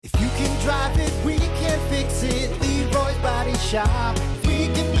drive it, we can fix it. Leroy's Body Shop. We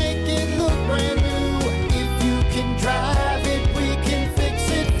can make it look brand new. If you can drive it, we can fix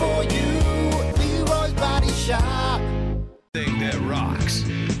it for you. Leroy's Body Shop. Thing that rocks.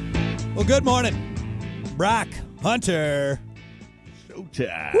 Well, good morning, Brock Hunter.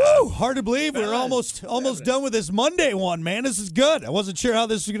 Showtime. Woo! Hard to believe we're almost done with this Monday one, man. This is good. I wasn't sure how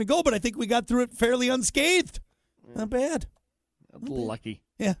this was going to go, but I think we got through it fairly unscathed. Not bad. Lucky.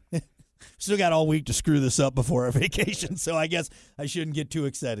 Yeah. Still got all week to screw this up before our vacation, so I guess I shouldn't get too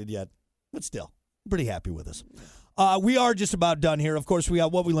excited yet. But still, I'm pretty happy with us. We are just about done here. Of course, we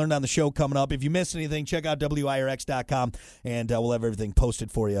got what we learned on the show coming up. If you missed anything, check out WIRX.com, and we'll have everything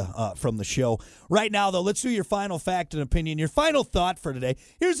posted for you from the show. Right now, though, let's do your final fact and opinion, your final thought for today.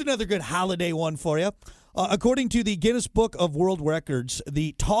 Here's another good holiday one for you. According to the Guinness Book of World Records,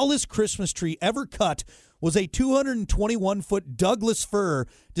 the tallest Christmas tree ever cut was a 221-foot Douglas fir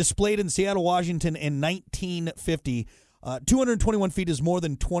displayed in Seattle, Washington in 1950. 221 feet is more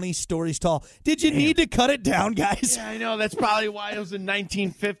than 20 stories tall. Did you need to cut it down, guys? Yeah, I know. That's probably why it was in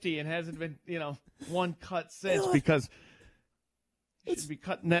 1950 and hasn't been, one cut since, because you should be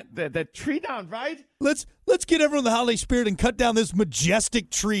cutting that tree down, right? Let's get everyone in the holiday spirit and cut down this majestic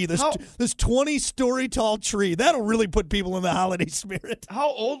tree, this 20-story tall tree. That'll really put people in the holiday spirit. How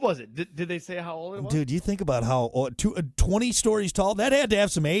old was it? Did they say how old it was? Dude, you think about how 20 stories tall, that had to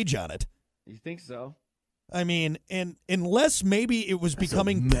have some age on it. You think so? I mean, and unless maybe it was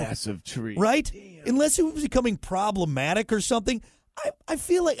becoming a massive tree, right? Damn. Unless it was becoming problematic or something. I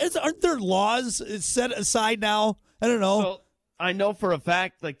feel like aren't there laws set aside now? I don't know. So I know for a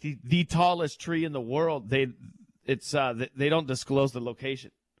fact, like the tallest tree in the world, they don't disclose the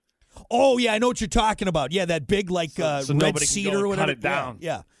location. Oh yeah, I know what you're talking about. Yeah, that big so red cedar or whatever. Cut it down.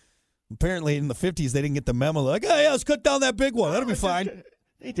 Yeah. Apparently in the 50s they didn't get the memo. Like, oh yeah, let's cut down that big one. That'll be fine.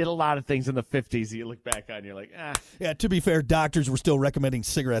 They did a lot of things in the 50s you look back on, you're like, ah. Yeah, to be fair, doctors were still recommending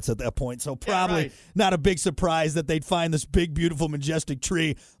cigarettes at that point, so probably not a big surprise that they'd find this big, beautiful, majestic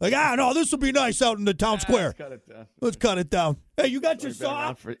tree. Like, no, this will be nice out in the town square. Let's cut it down. Hey, you got your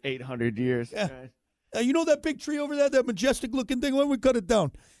saw? For 800 years. Yeah. You know that big tree over there, that majestic-looking thing? Why don't we cut it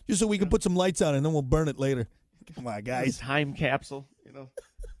down? Just so we can put some lights on it, and then we'll burn it later. Come on, guys. Time capsule,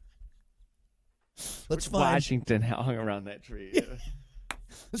 Let's find Washington hung around that tree.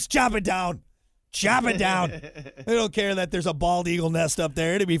 Let's chop it down. Chop it down. I don't care that there's a bald eagle nest up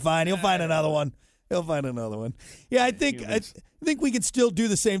there. It'll be fine. He'll find another one. Yeah, I think we could still do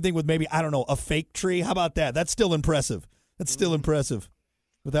the same thing with maybe, I don't know, a fake tree. How about that? That's still impressive.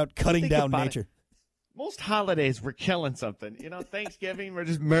 Without cutting down nature. Most holidays we're killing something. Thanksgiving we're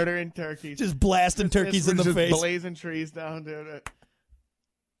just murdering turkeys. Just blasting turkeys in the face. Blazing trees down, dude.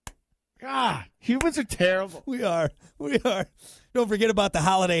 God, humans are terrible. We are. Don't forget about the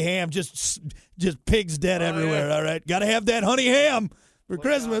holiday ham. Just pigs dead everywhere, yeah. All right? Got to have that honey ham for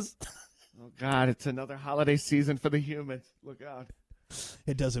Christmas. Oh, God, it's another holiday season for the humans. Look out.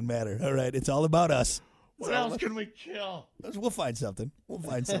 It doesn't matter, all right? It's all about us. What else can we kill? We'll find something.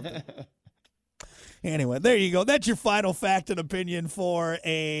 Anyway, there you go. That's your final fact and opinion for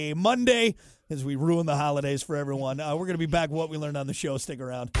a Monday as we ruin the holidays for everyone. We're going to be back with what we learned on the show. Stick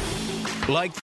around. Like